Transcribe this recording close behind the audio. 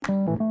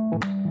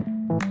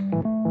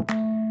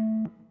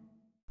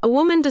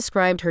woman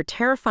described her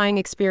terrifying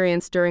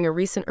experience during a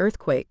recent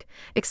earthquake,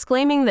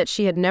 exclaiming that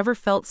she had never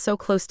felt so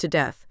close to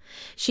death.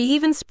 She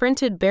even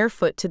sprinted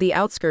barefoot to the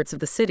outskirts of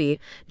the city,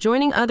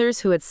 joining others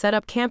who had set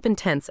up camp in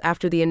tents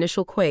after the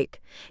initial quake.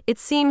 It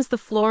seems the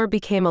floor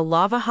became a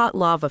hot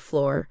lava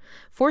floor,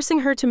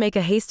 forcing her to make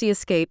a hasty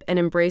escape and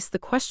embrace the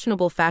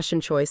questionable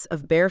fashion choice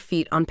of bare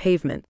feet on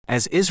pavement.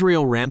 As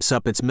Israel ramps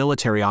up its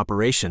military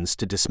operations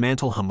to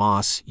dismantle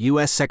Hamas,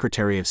 U.S.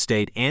 Secretary of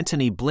State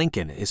Antony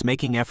Blinken is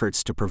making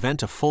efforts to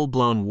prevent a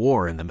full-blown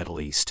war in the Middle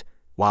East.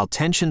 While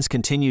tensions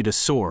continue to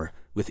soar,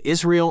 with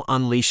Israel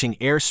unleashing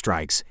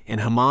airstrikes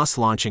and Hamas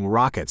launching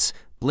rockets,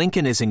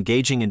 Blinken is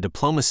engaging in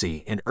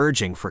diplomacy and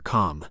urging for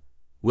calm.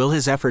 Will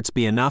his efforts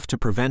be enough to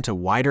prevent a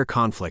wider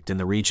conflict in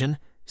the region?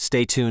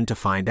 Stay tuned to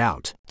find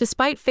out.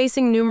 Despite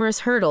facing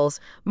numerous hurdles,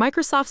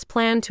 Microsoft's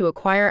plan to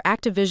acquire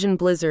Activision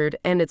Blizzard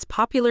and its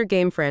popular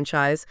game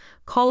franchise,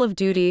 Call of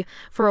Duty,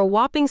 for a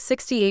whopping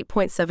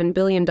 $68.7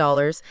 billion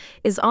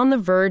is on the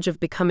verge of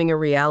becoming a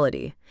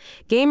reality.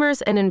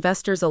 Gamers and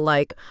investors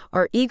alike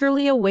are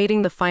eagerly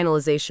awaiting the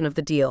finalization of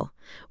the deal,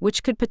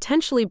 which could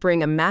potentially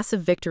bring a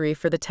massive victory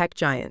for the tech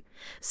giant.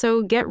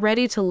 So get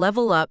ready to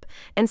level up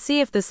and see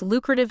if this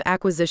lucrative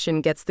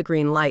acquisition gets the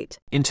green light.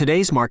 In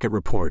today's market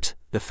report,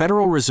 the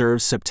Federal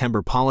Reserve's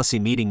September policy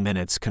meeting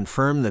minutes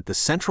confirm that the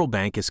central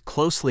bank is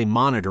closely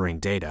monitoring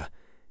data,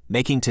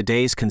 making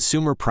today's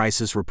consumer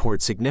prices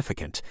report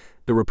significant.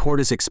 The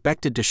report is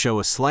expected to show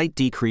a slight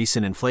decrease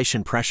in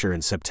inflation pressure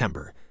in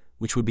September,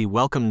 which would be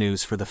welcome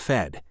news for the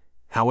Fed.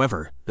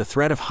 However, the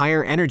threat of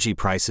higher energy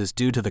prices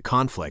due to the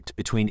conflict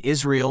between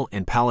Israel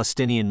and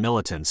Palestinian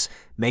militants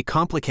may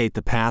complicate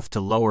the path to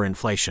lower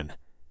inflation.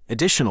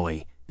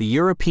 Additionally, the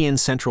European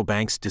Central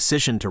Bank's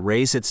decision to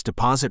raise its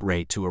deposit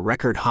rate to a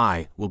record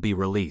high will be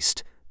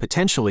released,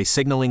 potentially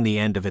signaling the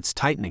end of its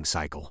tightening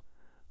cycle.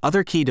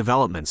 Other key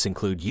developments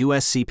include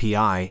US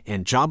CPI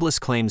and jobless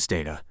claims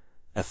data,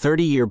 a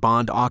 30-year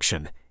bond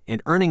auction,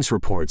 and earnings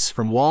reports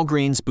from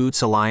Walgreens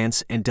Boots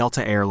Alliance and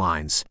Delta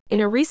Airlines. In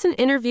a recent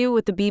interview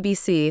with the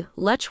BBC,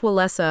 Lech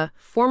Walesa,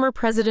 former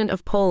president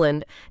of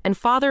Poland and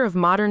father of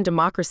modern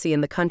democracy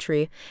in the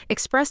country,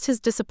 expressed his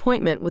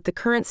disappointment with the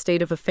current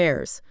state of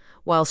affairs.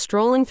 While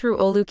strolling through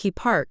Oluki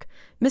Park,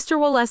 Mr.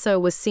 Walesa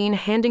was seen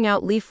handing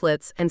out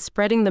leaflets and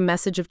spreading the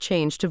message of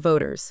change to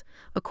voters.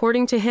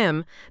 According to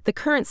him, the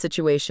current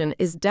situation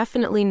is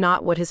definitely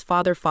not what his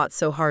father fought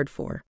so hard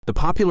for. The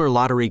popular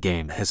lottery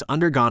game has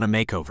undergone a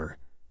makeover.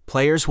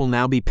 Players will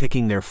now be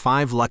picking their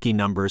 5 lucky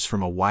numbers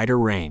from a wider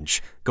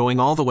range, going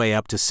all the way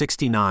up to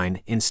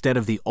 69 instead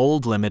of the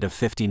old limit of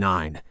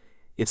 59.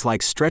 It's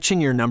like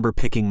stretching your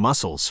number-picking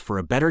muscles for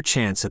a better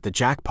chance at the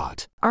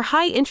jackpot. Are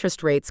high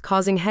interest rates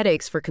causing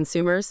headaches for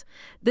consumers?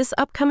 This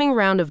upcoming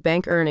round of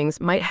bank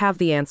earnings might have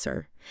the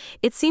answer.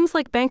 It seems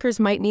like bankers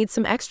might need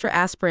some extra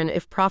aspirin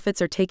if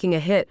profits are taking a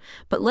hit,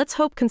 but let's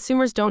hope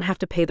consumers don't have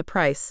to pay the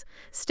price.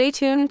 Stay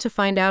tuned to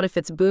find out if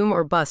it's boom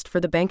or bust for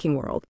the banking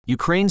world.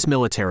 Ukraine's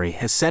military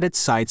has set its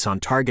sights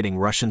on targeting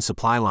Russian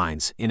supply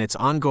lines in its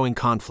ongoing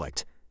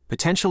conflict,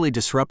 potentially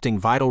disrupting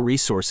vital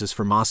resources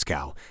for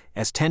Moscow.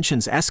 As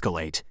tensions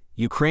escalate,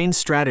 Ukraine's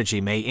strategy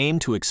may aim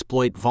to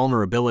exploit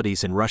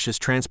vulnerabilities in Russia's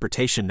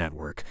transportation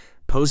network,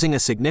 posing a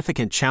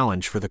significant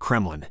challenge for the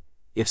Kremlin.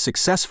 If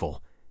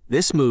successful,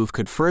 this move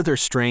could further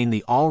strain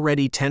the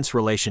already tense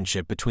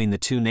relationship between the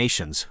two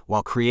nations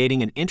while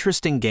creating an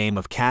interesting game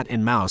of cat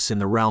and mouse in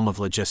the realm of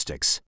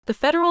logistics. The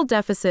federal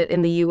deficit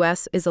in the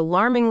U.S. is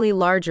alarmingly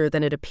larger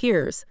than it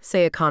appears,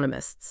 say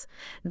economists.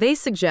 They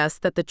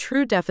suggest that the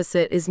true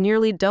deficit is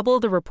nearly double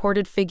the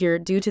reported figure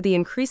due to the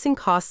increasing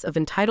costs of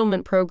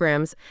entitlement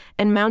programs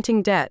and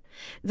mounting debt.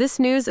 This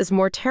news is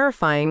more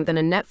terrifying than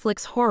a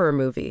Netflix horror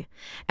movie,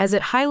 as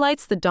it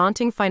highlights the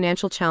daunting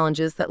financial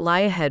challenges that lie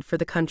ahead for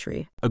the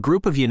country. A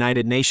group of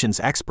United Nations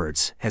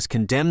experts has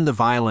condemned the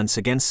violence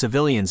against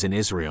civilians in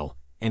Israel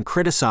and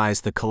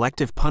criticized the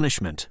collective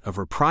punishment of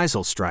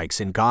reprisal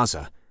strikes in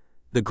Gaza.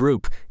 The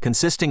group,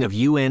 consisting of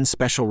UN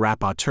special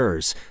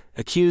rapporteurs,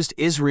 accused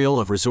Israel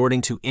of resorting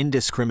to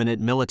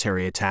indiscriminate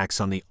military attacks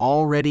on the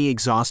already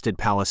exhausted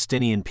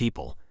Palestinian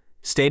people,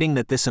 stating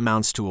that this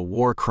amounts to a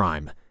war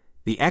crime.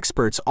 The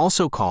experts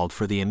also called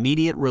for the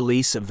immediate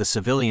release of the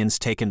civilians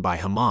taken by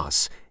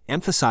Hamas,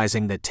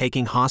 emphasizing that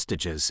taking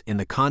hostages in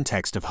the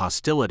context of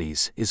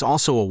hostilities is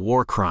also a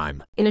war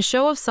crime. In a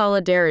show of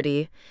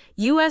solidarity,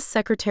 U.S.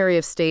 Secretary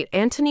of State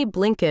Antony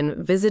Blinken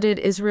visited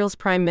Israel's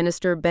Prime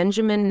Minister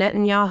Benjamin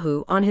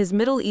Netanyahu on his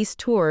Middle East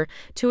tour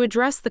to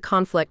address the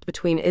conflict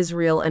between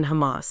Israel and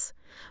Hamas.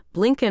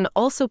 Blinken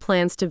also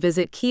plans to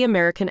visit key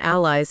American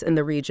allies in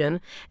the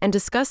region and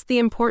discuss the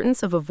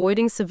importance of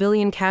avoiding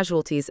civilian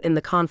casualties in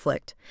the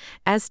conflict.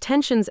 As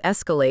tensions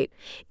escalate,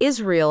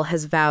 Israel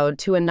has vowed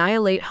to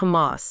annihilate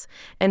Hamas,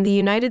 and the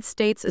United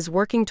States is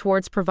working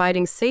towards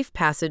providing safe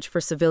passage for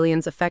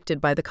civilians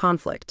affected by the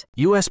conflict.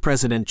 U.S.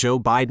 President Joe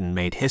Biden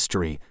made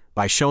history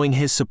by showing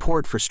his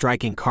support for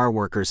striking car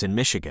workers in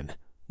Michigan,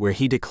 where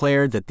he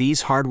declared that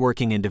these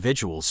hardworking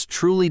individuals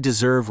truly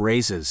deserve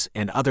raises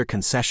and other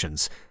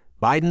concessions.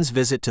 Biden's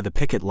visit to the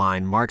picket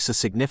line marks a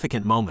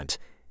significant moment,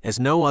 as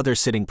no other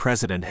sitting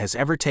president has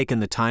ever taken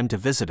the time to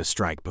visit a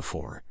strike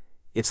before.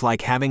 It's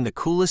like having the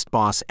coolest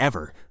boss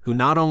ever, who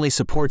not only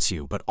supports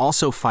you but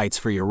also fights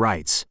for your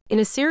rights. In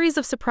a series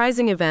of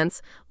surprising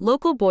events,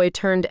 local boy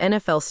turned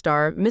NFL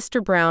star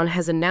Mr. Brown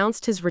has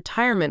announced his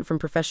retirement from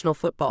professional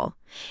football.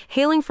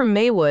 Hailing from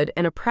Maywood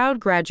and a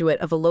proud graduate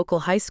of a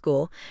local high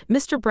school,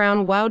 Mr.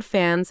 Brown wowed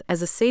fans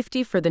as a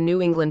safety for the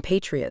New England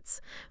Patriots,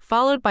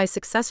 followed by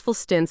successful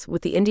stints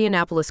with the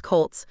Indianapolis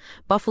Colts,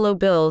 Buffalo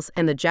Bills,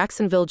 and the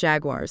Jacksonville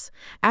Jaguars.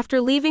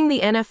 After leaving the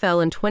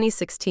NFL in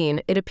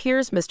 2016, it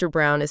appears Mr.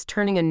 Brown is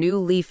turning a new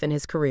leaf in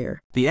his career.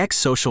 The X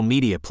social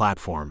media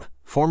platform,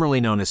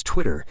 formerly known as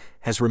Twitter,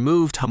 has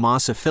removed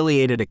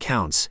Hamas-affiliated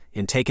accounts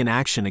and taken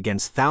action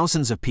against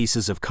thousands of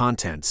pieces of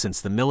content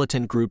since the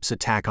militant group's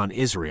attack on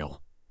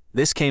Israel.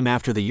 This came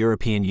after the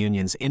European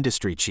Union's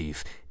industry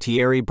chief,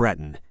 Thierry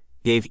Breton,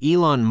 gave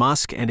Elon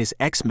Musk and his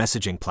X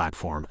messaging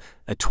platform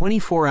a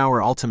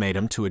 24-hour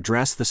ultimatum to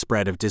address the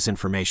spread of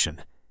disinformation.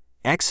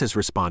 X has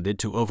responded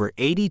to over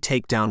 80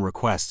 takedown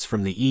requests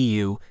from the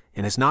EU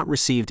and has not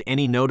received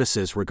any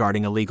notices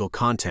regarding illegal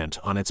content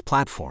on its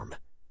platform.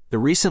 The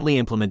recently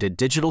implemented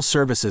Digital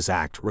Services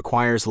Act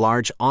requires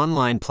large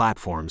online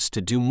platforms to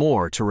do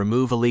more to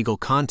remove illegal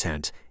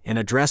content and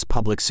address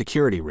public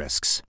security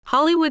risks.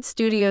 Hollywood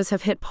studios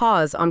have hit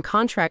pause on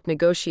contract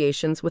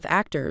negotiations with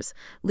actors,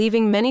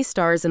 leaving many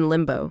stars in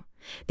limbo.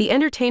 The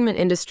entertainment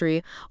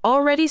industry,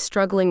 already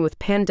struggling with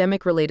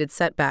pandemic-related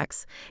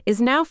setbacks, is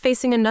now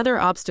facing another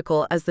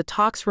obstacle as the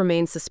talks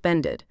remain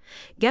suspended.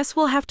 Guess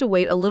we'll have to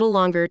wait a little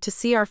longer to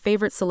see our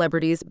favorite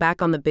celebrities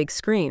back on the big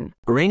screen.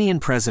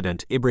 Iranian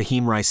President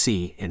Ibrahim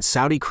Raisi and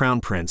Saudi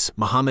Crown Prince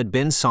Mohammed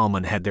bin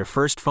Salman had their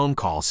first phone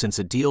call since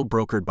a deal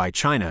brokered by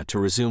China to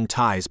resume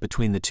ties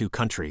between the two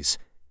countries.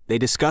 They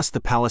discussed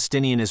the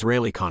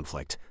Palestinian-Israeli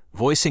conflict,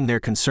 voicing their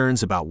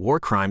concerns about war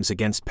crimes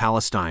against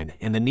Palestine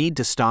and the need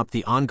to stop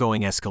the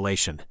ongoing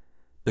escalation.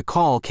 The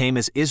call came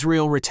as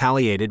Israel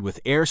retaliated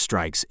with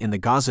airstrikes in the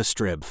Gaza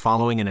Strip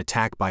following an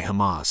attack by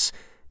Hamas.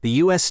 The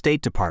U.S.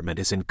 State Department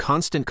is in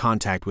constant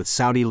contact with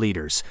Saudi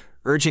leaders,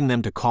 urging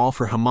them to call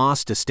for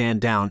Hamas to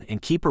stand down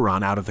and keep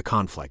Iran out of the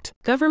conflict.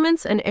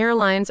 Governments and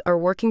airlines are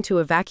working to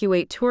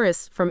evacuate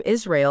tourists from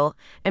Israel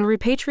and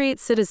repatriate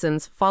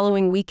citizens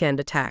following weekend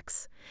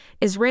attacks.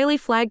 Israeli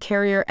flag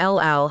carrier El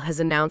Al has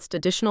announced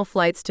additional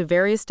flights to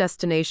various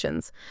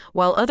destinations,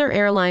 while other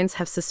airlines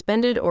have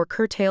suspended or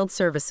curtailed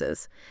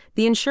services.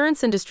 The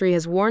insurance industry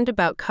has warned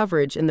about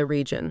coverage in the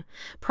region,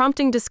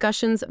 prompting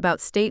discussions about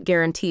state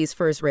guarantees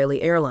for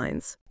Israeli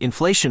airlines.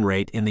 Inflation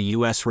rate in the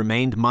U.S.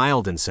 remained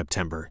mild in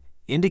September,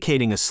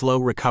 indicating a slow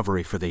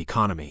recovery for the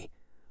economy.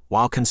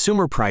 While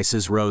consumer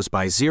prices rose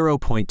by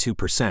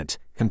 0.2%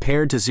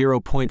 compared to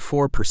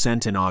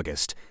 0.4% in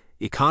August,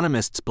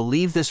 economists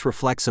believe this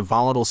reflects a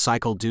volatile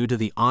cycle due to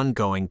the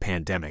ongoing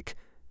pandemic.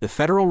 The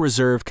Federal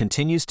Reserve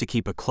continues to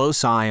keep a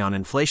close eye on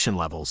inflation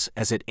levels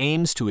as it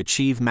aims to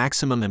achieve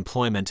maximum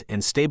employment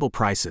and stable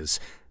prices,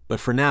 but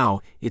for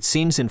now, it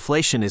seems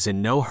inflation is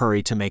in no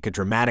hurry to make a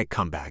dramatic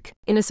comeback.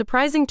 In a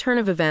surprising turn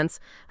of events,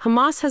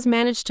 Hamas has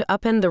managed to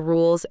upend the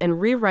rules and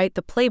rewrite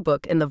the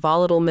playbook in the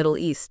volatile Middle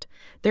East.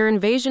 Their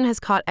invasion has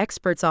caught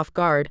experts off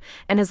guard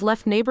and has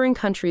left neighboring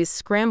countries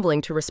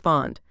scrambling to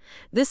respond.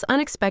 This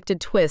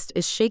unexpected twist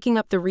is shaking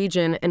up the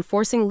region and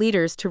forcing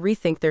leaders to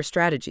rethink their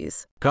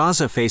strategies.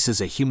 Gaza faces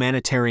a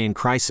humanitarian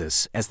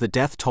crisis as the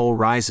death toll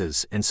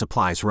rises and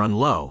supplies run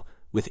low,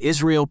 with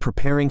Israel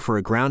preparing for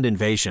a ground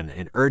invasion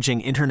and urging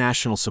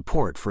international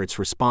support for its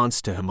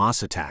response to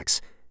Hamas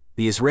attacks.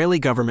 The Israeli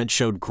government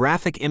showed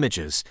graphic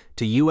images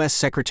to U.S.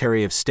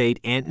 Secretary of State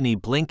Antony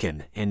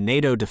Blinken and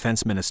NATO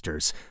defense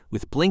ministers,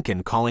 with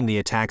Blinken calling the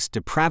attacks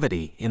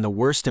depravity in the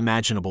worst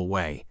imaginable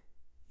way.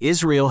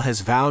 Israel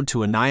has vowed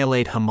to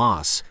annihilate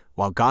Hamas,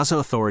 while Gaza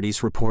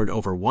authorities report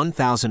over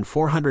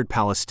 1,400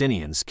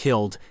 Palestinians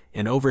killed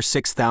and over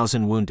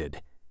 6,000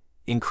 wounded.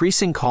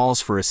 Increasing calls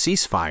for a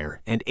ceasefire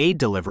and aid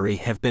delivery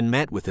have been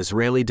met with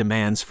Israeli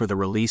demands for the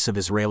release of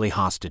Israeli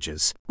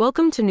hostages.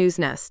 Welcome to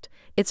NewsNest.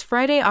 It's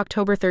Friday,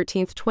 October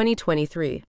 13, 2023.